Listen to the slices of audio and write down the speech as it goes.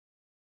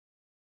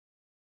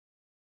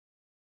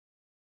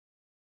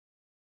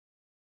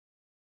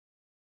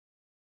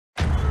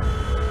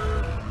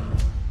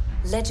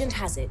Legend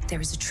has it there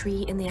is a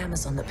tree in the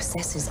Amazon that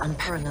possesses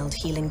unparalleled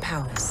healing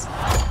powers.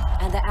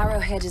 And the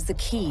arrowhead is the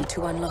key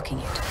to unlocking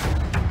it.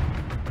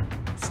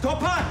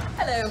 Stop her!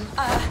 Hello.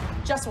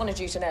 Just wanted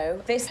you to know,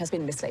 this has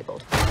been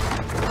mislabeled.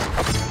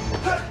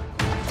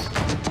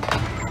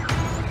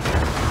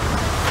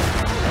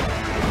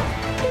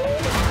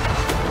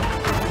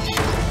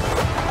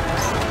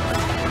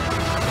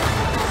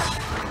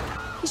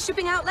 He's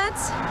shipping out,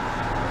 lads?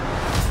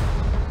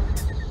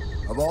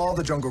 Of all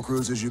the jungle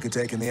cruises you could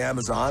take in the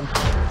Amazon,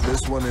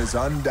 this one is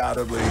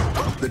undoubtedly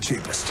the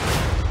cheapest.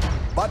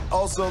 But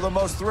also the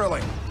most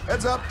thrilling.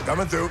 Heads up,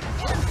 coming through.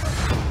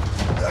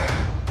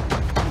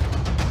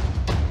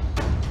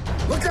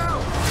 Look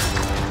out!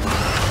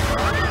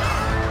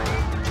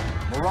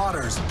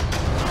 Marauders.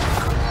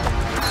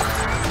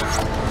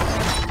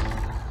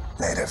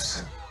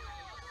 Natives.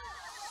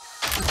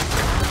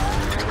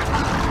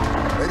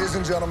 Ladies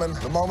and gentlemen,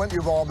 the moment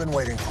you've all been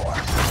waiting for.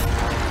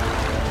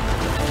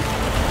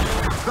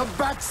 The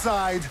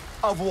backside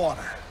of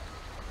water.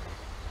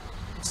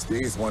 It's the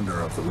eighth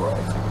wonder of the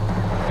world.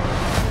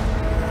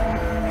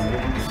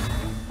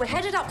 We're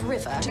headed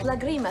upriver to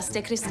Lagrimas de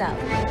Cristal.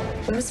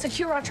 We must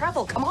secure our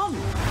travel, come on.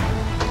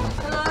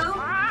 Hello?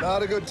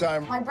 Not a good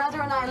time. My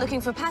brother and I are looking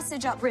for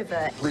passage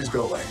upriver. Please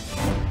go away.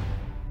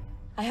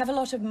 I have a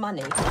lot of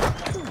money.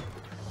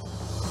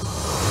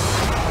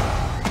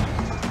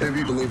 If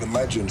you believe in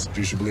legends,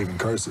 you should believe in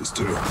curses,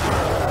 too.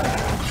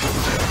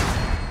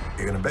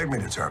 You're gonna beg me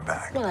to turn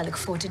back. Well, I look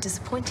forward to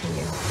disappointing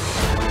you.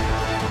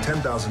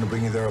 10,000 to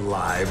bring you there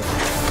alive.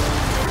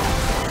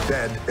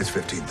 Dead is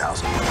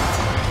 15,000.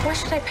 Why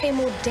should I pay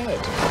more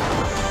dead?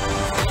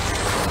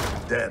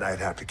 Dead, I'd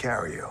have to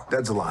carry you.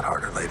 Dead's a lot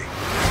harder, lady.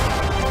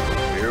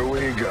 Here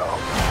we go.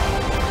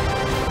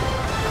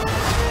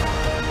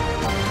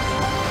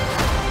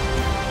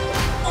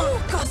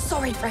 Oh, God,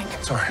 sorry, Frank.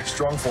 Sorry,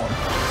 strong form.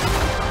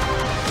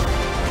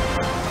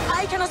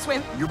 I cannot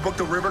swim. You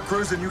booked a river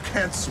cruise and you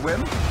can't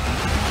swim?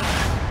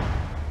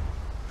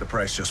 The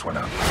price just went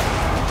up.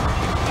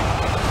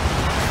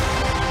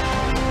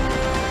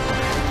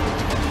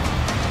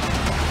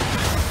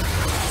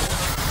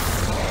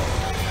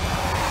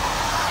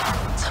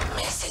 The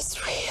mess is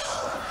real.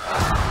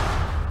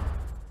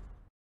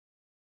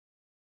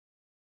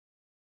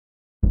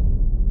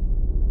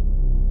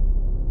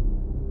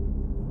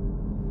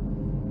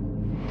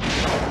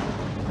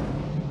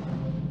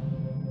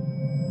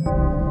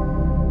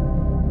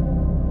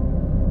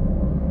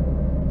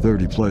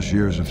 30+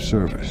 years of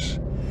service.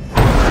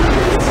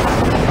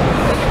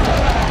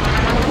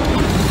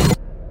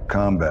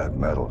 Combat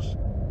medals,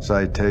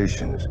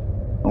 citations.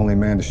 Only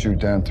man to shoot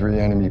down 3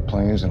 enemy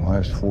planes in the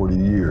last 40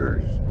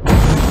 years.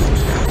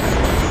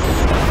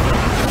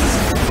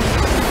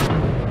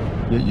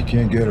 Yet you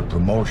can't get a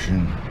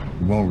promotion,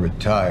 you won't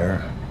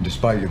retire.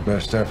 Despite your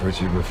best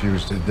efforts, you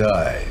refuse to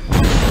die.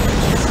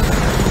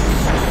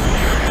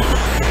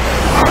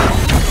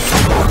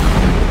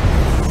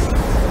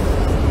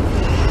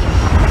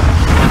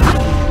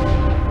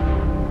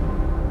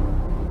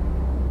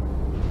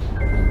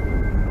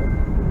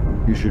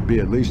 You should be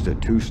at least a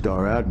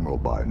 2-star admiral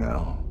by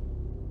now.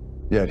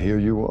 Yet here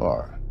you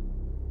are.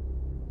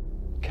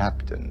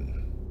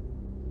 Captain.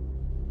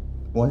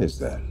 Why is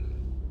that?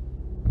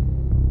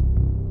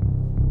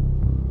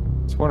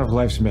 It's one of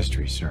life's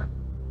mysteries, sir.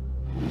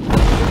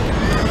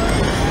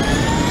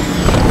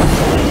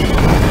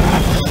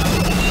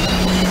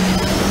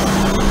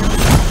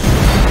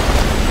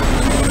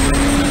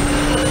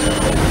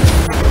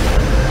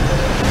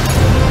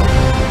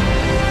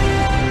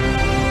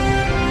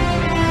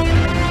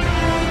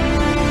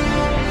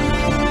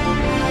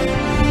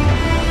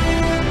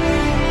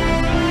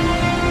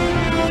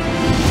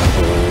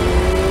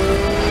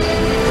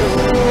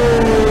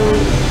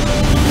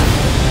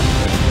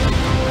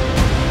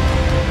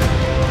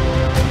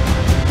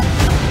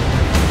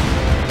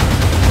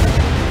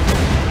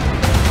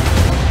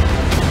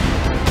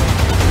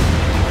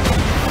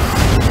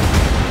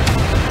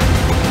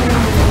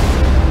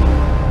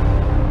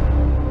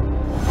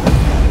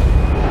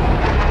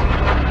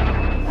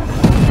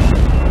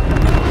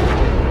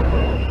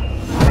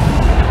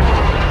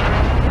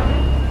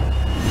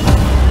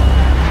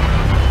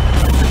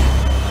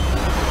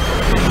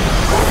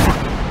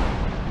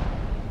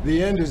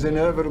 The end is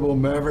inevitable,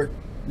 Maverick.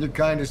 Your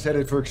kind is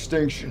headed for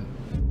extinction.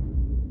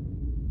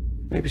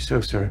 Maybe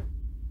so, sir.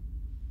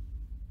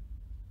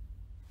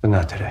 But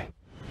not today.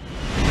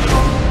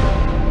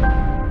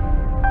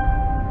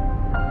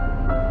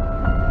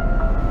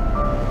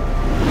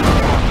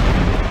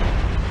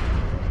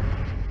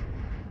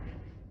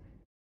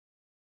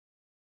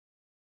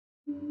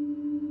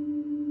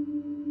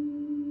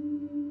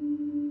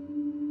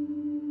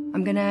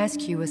 I'm gonna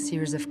ask you a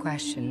series of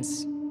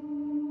questions.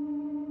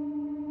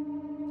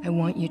 I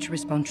want you to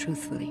respond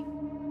truthfully.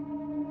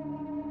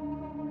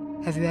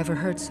 Have you ever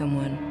hurt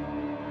someone?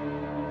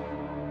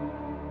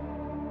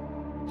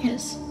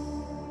 Yes.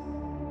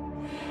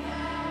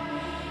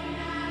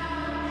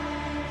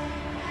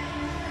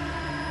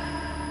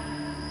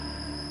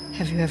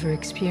 Have you ever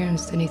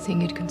experienced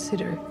anything you'd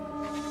consider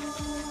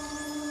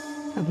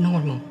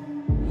abnormal.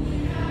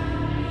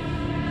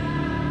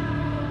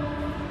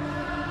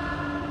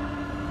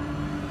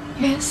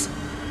 Yes.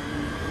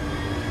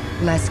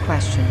 Last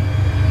question.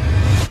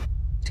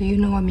 Do you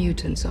know what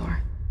mutants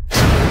are?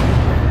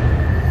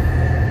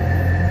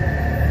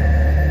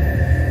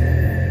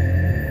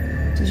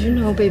 Did you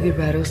know baby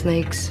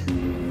rattlesnakes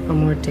are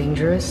more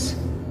dangerous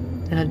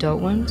than adult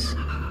ones?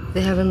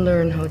 They haven't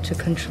learned how to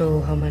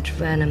control how much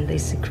venom they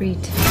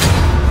secrete.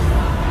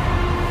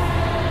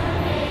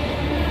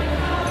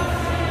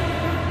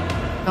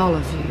 All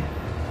of you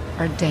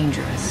are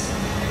dangerous.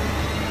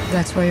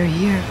 That's why you're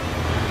here.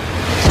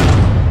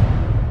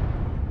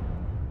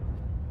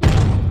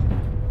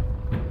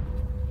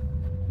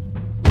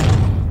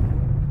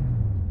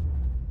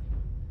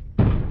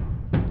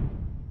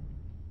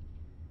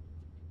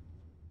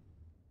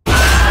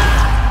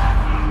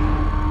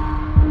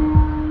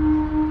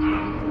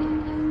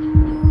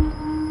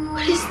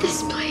 What is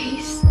this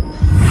place?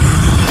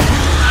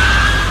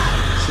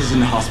 This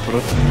isn't a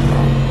hospital.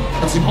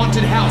 It's a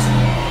haunted house.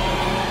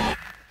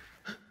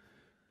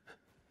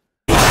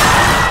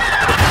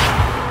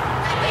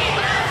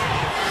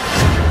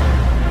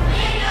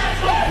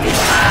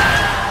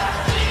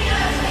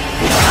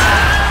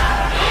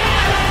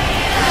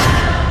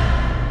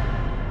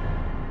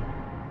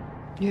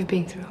 You've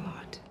been through a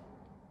lot.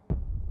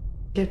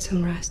 Get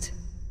some rest.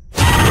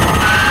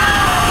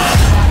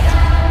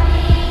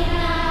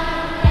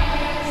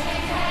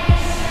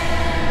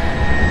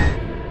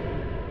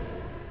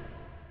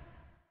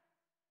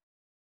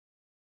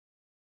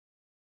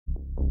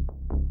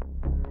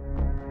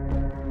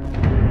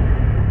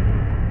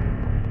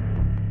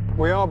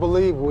 We all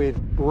believe we'd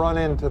run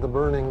into the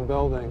burning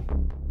building.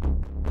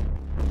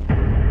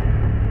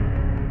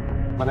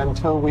 But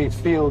until we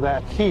feel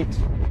that heat,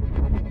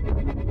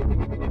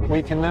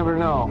 we can never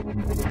know.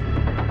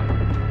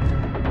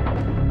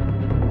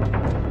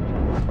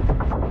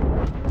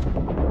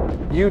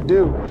 You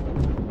do.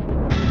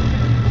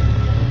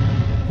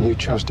 You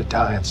chose to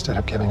die instead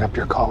of giving up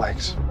your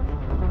colleagues.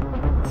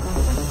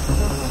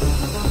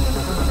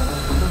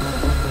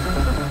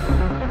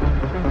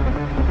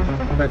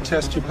 That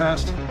test you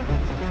passed?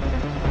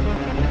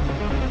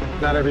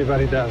 Not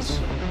everybody does.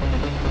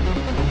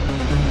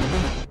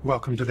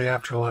 Welcome to the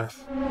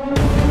afterlife.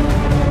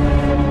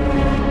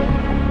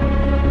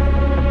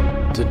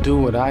 To do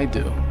what I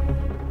do,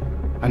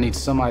 I need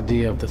some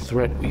idea of the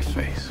threat we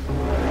face.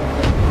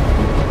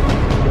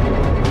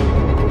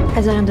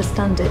 As I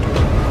understand it,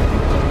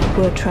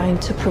 we're trying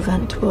to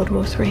prevent World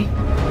War III.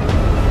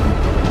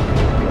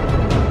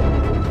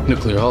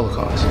 Nuclear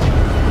holocaust.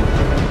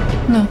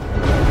 No.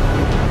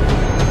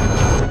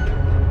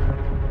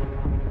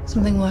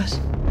 Something worse.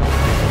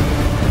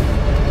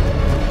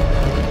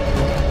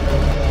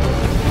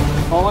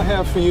 All I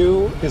have for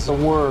you is a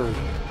word.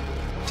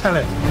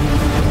 Tenet.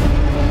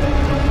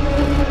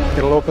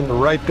 It'll open the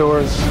right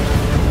doors,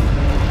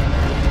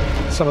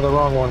 some of the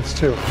wrong ones,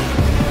 too.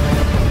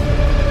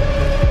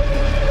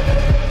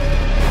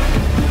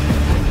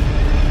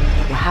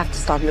 You have to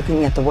start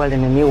looking at the world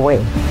in a new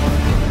way.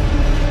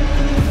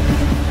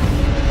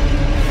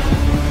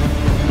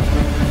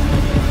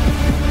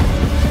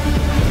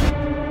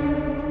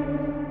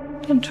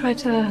 Don't try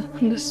to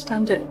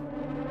understand it.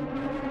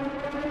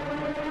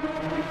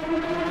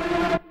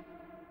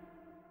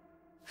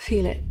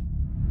 Feel it.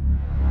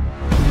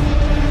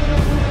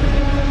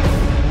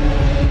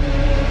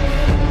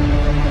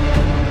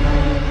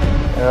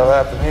 What'll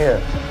happen here?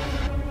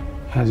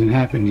 Hasn't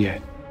happened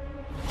yet.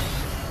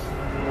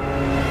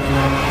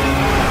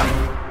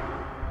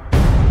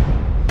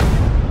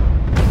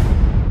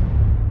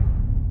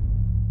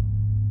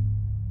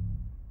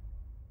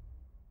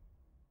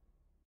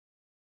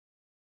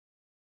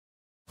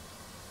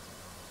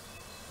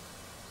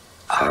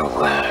 Our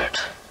world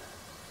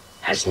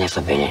has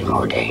never been in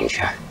more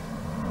danger.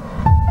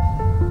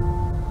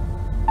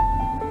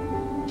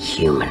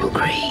 Human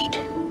greed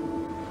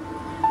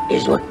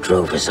is what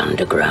drove us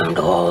underground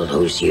all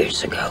those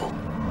years ago.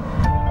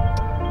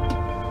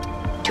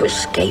 To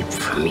escape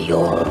from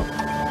your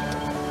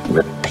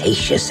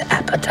rapacious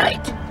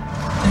appetite.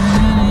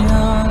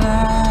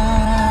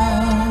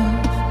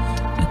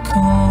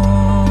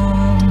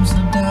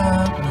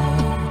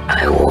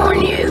 I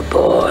warn you,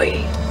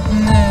 boy.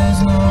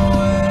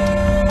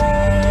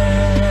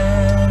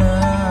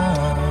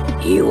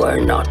 You are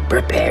not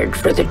prepared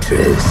for the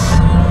truth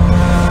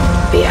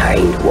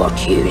behind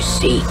what you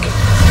seek.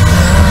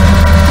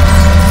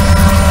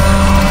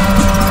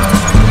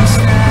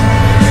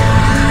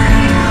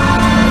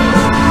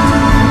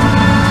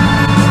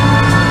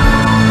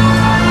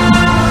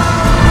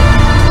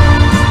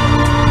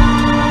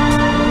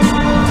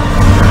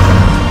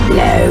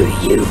 Now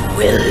you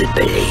will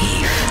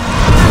believe.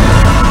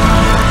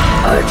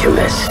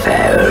 Artemis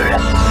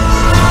Fowl.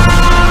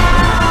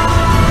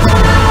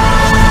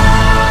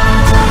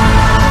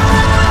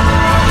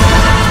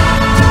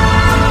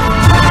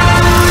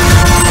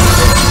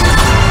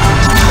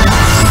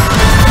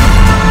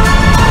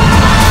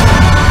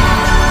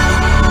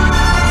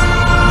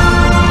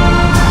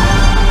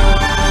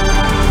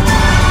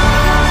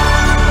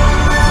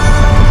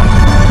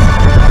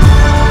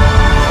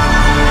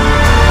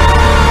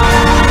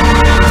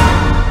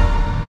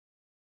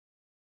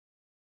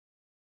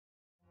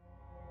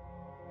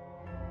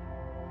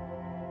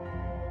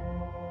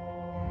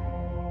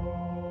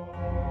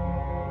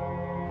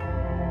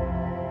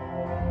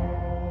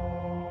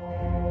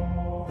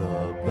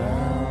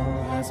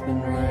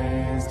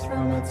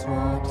 that's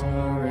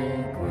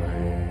watering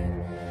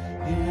grain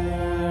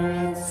here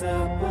in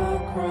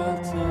sepulchral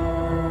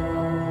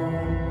tone.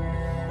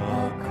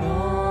 A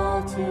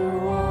call to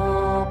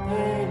all,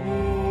 pay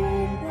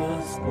heed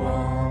the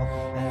squall,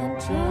 and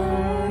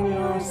turn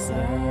your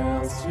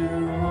sails to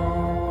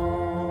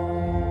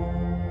home.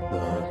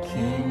 The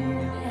king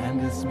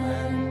and his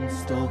men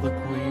stole the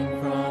queen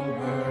from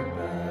her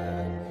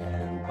bed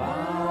and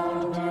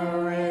bound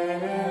her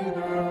in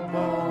her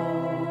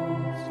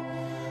bones.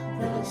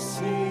 The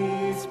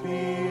seas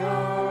be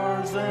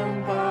ours,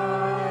 and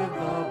by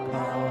the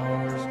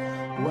powers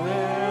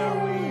where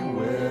we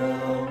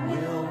will,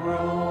 we'll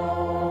roam.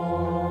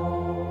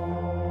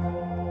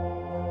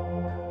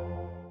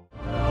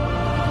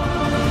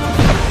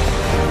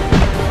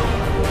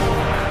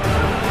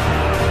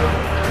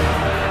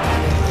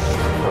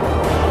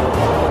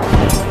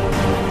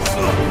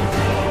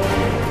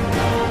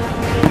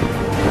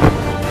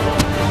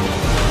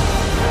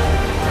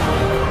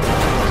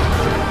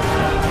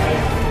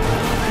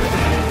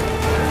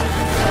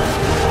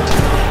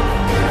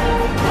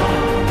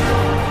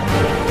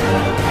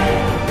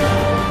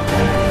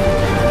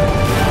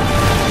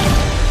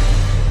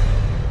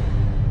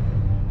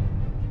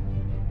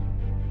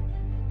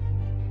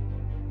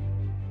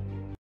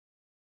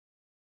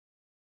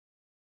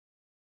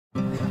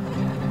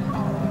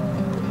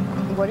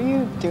 What are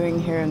you doing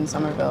here in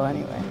Somerville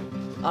anyway?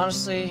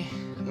 Honestly,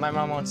 my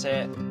mom won't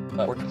say it,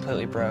 but we're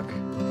completely broke.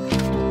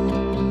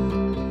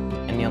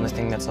 And the only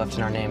thing that's left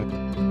in our name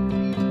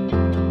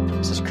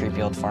is this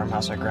creepy old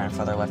farmhouse our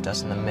grandfather left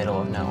us in the middle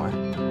of nowhere.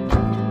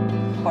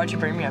 Why'd you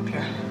bring me up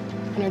here?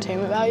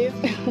 Entertainment value?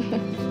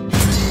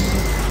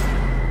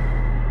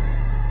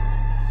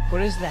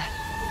 What is that?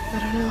 I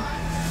don't know.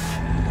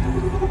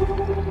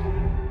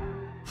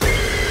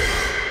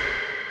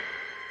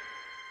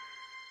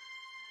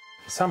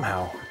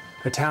 Somehow,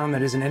 a town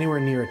that isn't anywhere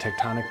near a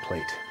tectonic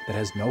plate, that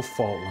has no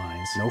fault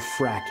lines, no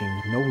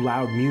fracking, no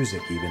loud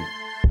music even,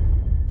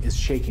 is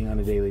shaking on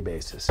a daily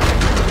basis. Under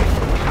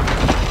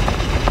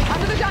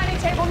the dining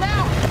table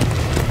now!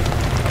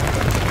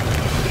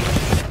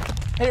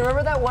 Hey,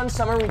 remember that one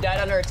summer we died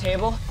under a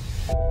table?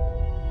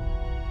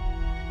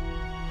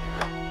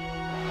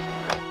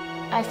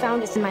 I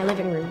found this in my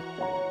living room.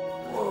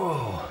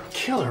 Whoa,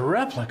 killer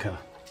replica.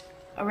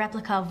 A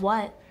replica of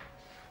what?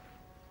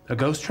 A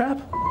ghost trap?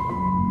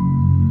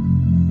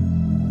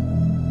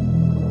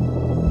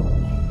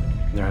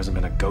 There hasn't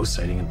been a ghost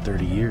sighting in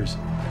 30 years.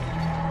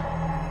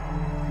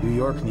 New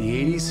York in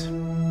the 80s,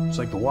 it's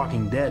like The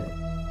Walking Dead.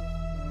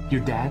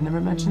 Your dad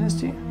never mentioned this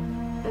to you?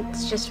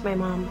 It's just my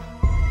mom.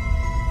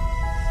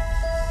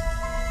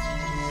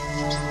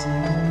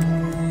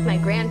 My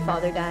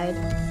grandfather died.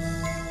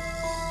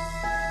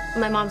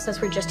 My mom says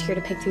we're just here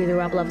to pick through the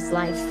rubble of his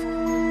life.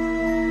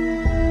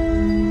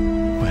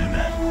 Wait a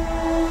minute.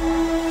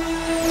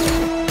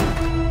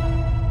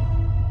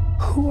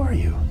 Who are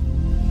you?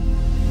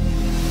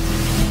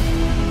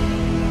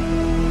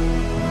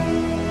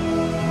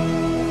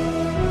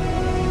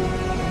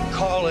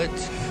 Call it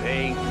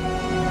fate.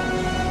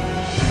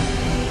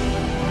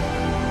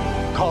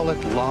 Call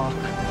it luck.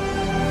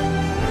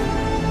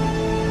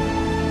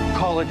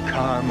 Call it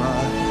karma.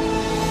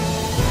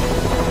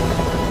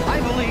 I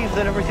believe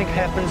that everything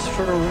happens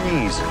for a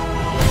reason.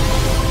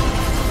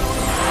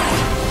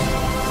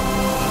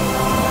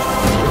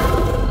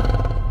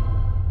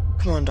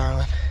 Come on,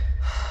 darling.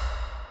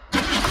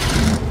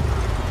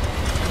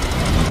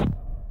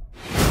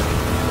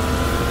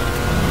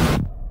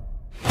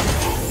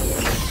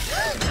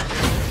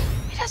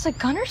 It has a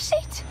gunner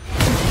seat?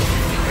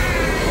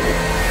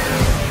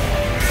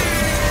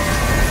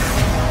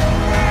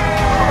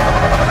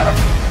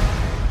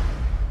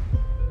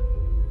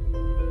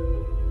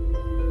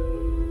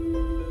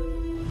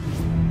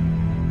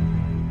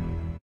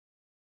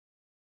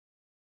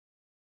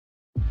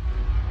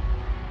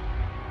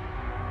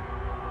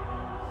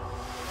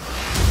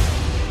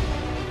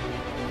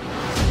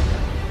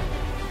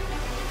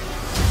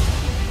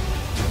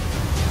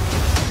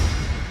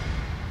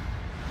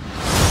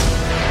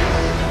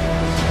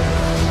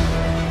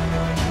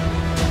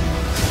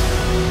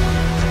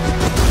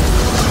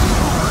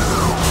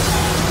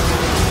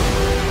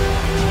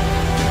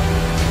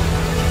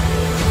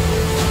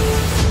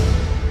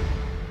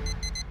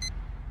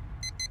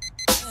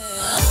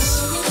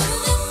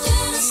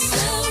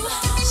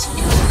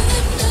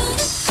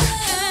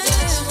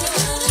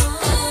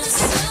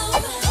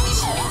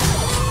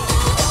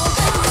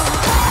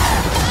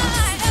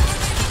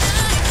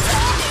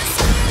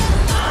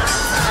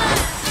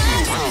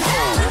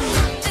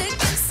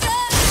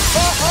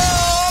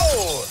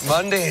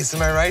 Mondays,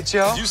 am I right,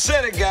 Joe? You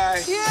said it,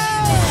 guy.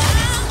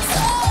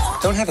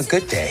 Don't have a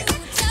good day.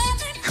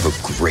 Have a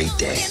great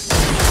day.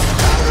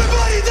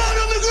 Everybody down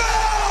on the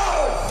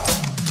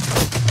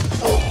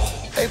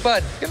ground! Hey,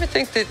 bud, you ever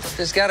think that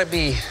there's got to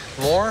be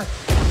more?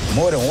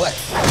 More than what?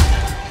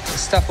 The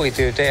stuff we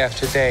do day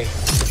after day.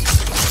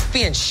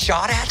 Being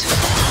shot at?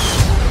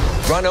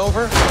 Run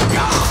over?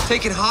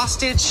 Taken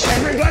hostage?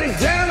 Everybody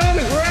down on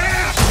the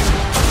ground!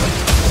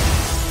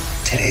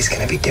 Today's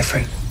gonna be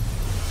different.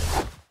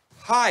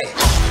 Hi.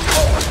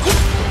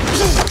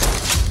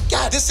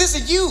 God, this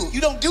isn't you.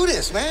 You don't do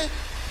this, man.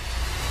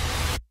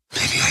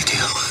 Maybe I do.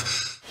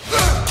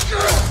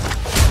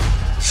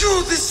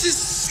 Phew, this is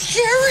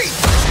scary.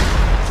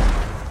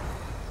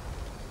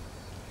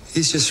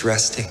 He's just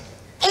resting.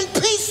 In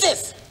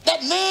pieces.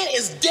 That man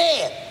is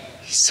dead.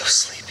 He's so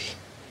sleepy.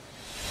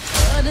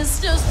 But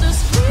it's just a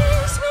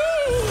squeeze.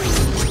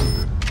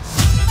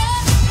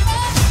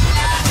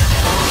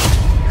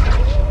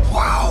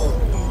 Wow.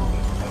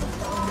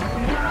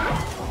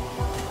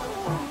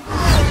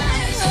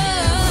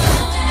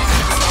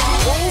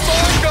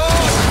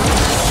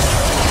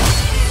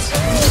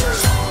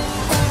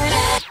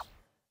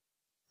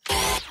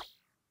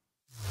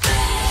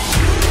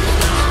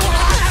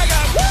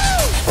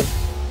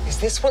 Is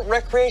this what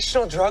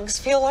recreational drugs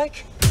feel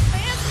like?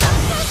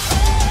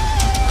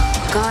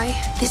 Guy,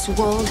 this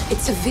world,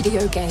 it's a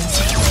video game.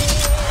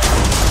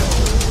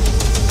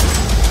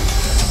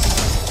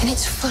 And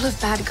it's full of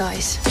bad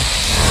guys.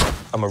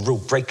 I'm a rule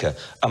breaker.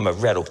 I'm a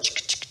rattle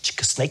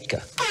chicka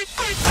snaker.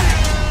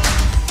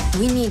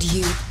 We need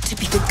you to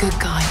be the good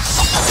guy.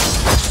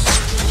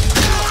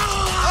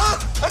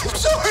 I'm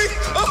sorry.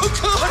 Oh,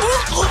 God.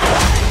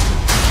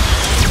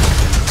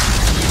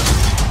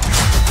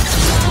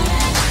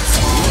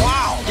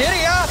 Wow.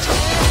 Giddy up.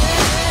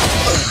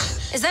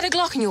 Is that a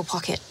Glock in your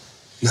pocket?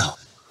 No,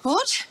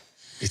 What?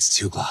 it's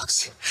 2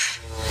 Glocks.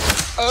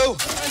 Oh.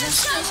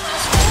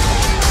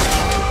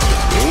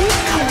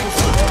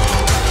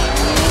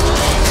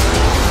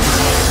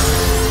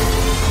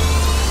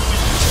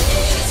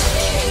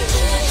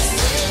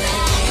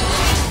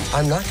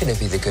 I'm not gonna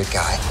be the good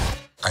guy.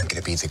 I'm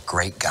gonna be the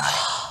great guy.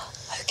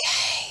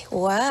 Okay.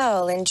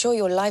 Well, enjoy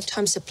your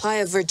lifetime supply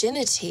of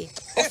virginity.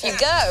 Off you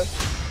go.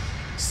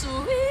 So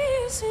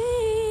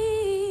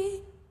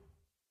easy.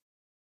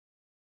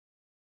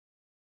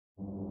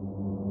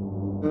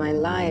 My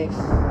life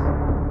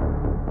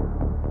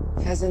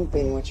hasn't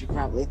been what you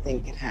probably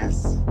think it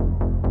has.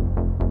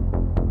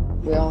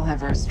 We all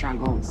have our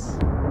struggles.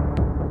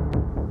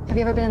 Have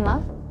you ever been in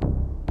love?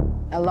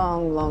 A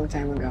long, long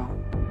time ago.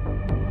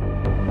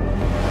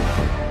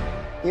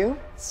 You?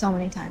 So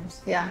many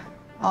times. Yeah,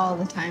 all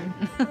the time.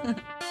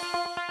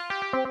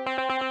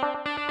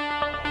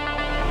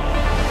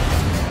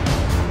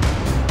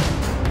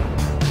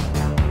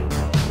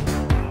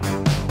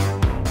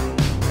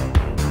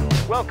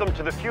 Welcome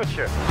to the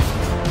future.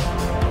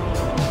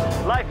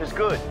 Life is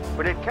good,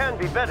 but it can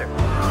be better.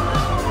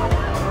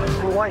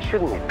 And why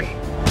shouldn't it be?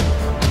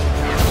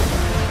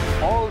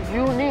 All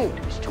you need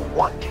is to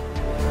want it.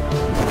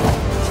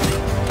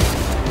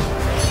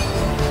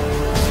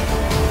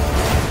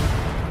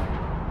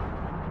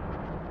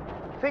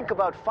 Think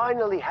about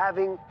finally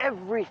having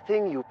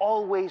everything you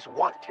always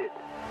wanted.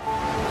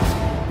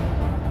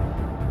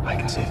 I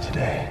can save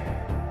today,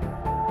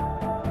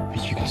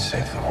 but you can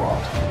save the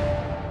world.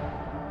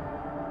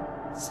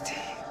 Steve.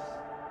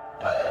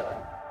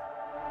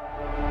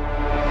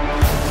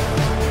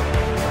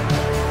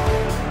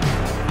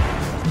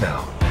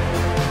 Now,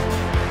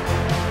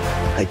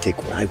 I take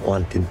what I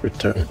want in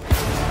return.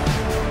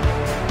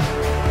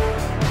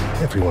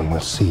 Everyone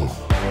will see.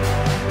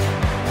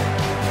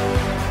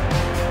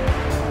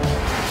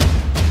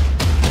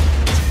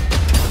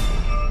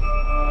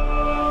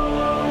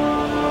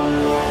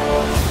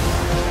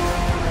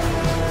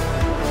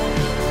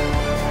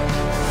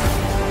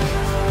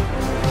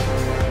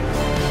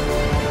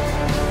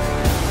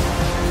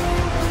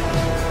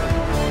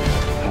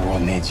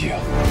 You.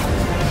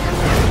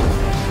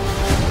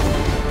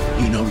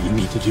 You know what you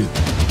need to do.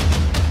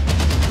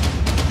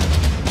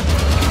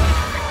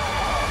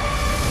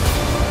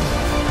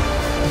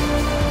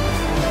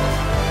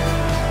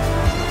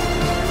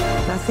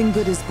 Nothing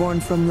good is born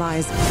from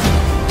lies.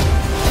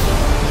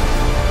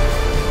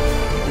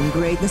 And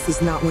greatness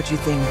is not what you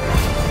think.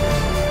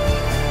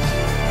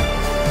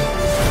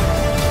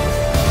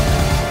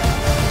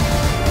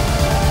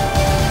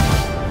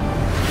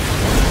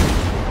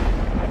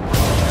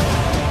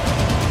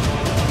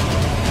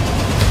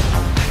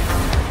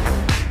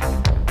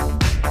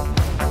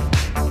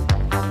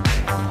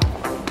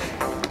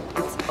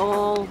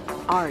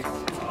 Art.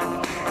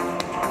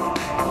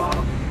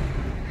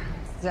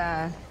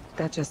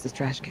 That's just a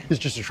trash can. It's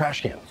just a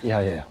trash can.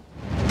 Yeah.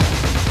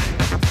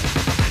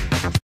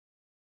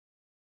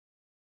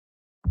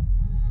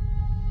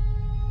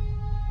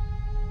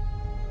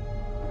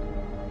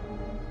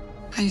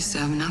 I used to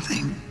have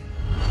nothing.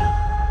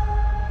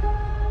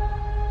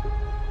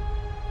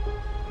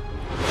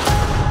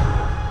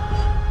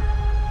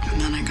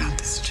 And then I got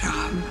this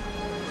job.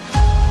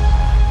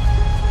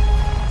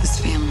 This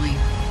family.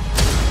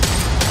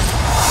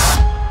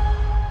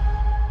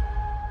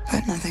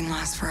 But nothing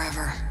lasts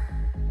forever.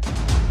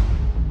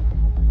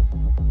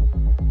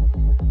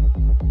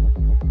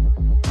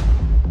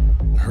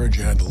 I heard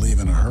you had to leave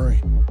in a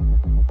hurry.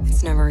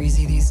 It's never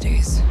easy these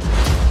days.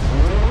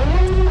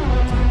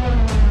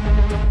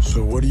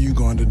 So what are you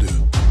going to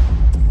do?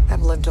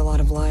 I've lived a lot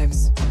of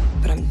lives,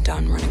 but I'm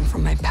done running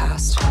from my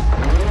past.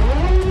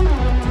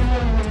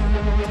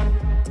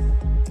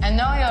 I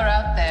know you're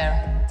out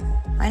there.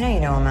 I know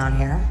you know I'm out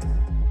here.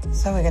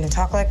 So we're gonna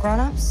talk like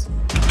grown-ups?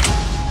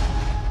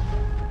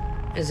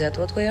 Is that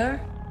what we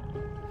are?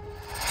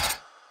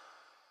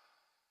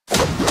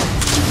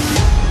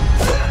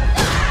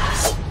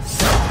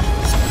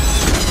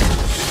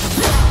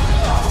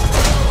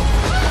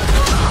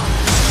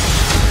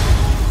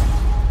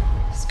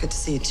 It's good to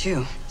see you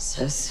too,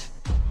 sis.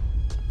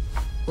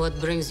 What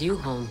brings you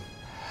home?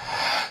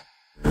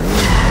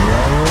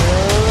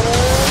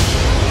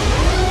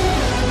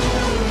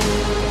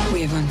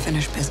 We have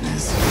unfinished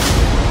business.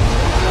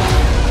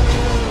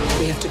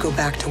 We have to go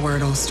back to where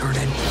it all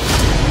started.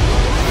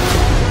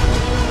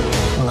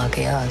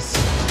 Lucky us.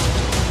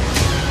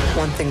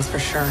 One thing's for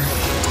sure.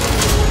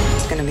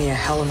 It's gonna be a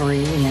hell of a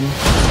reunion.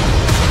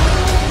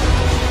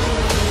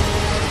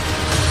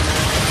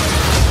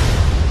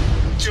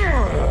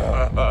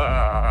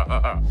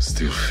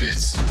 Still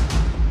fits.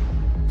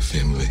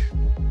 Family.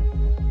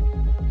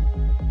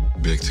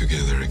 Back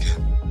together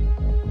again.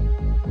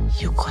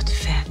 You got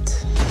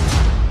fat.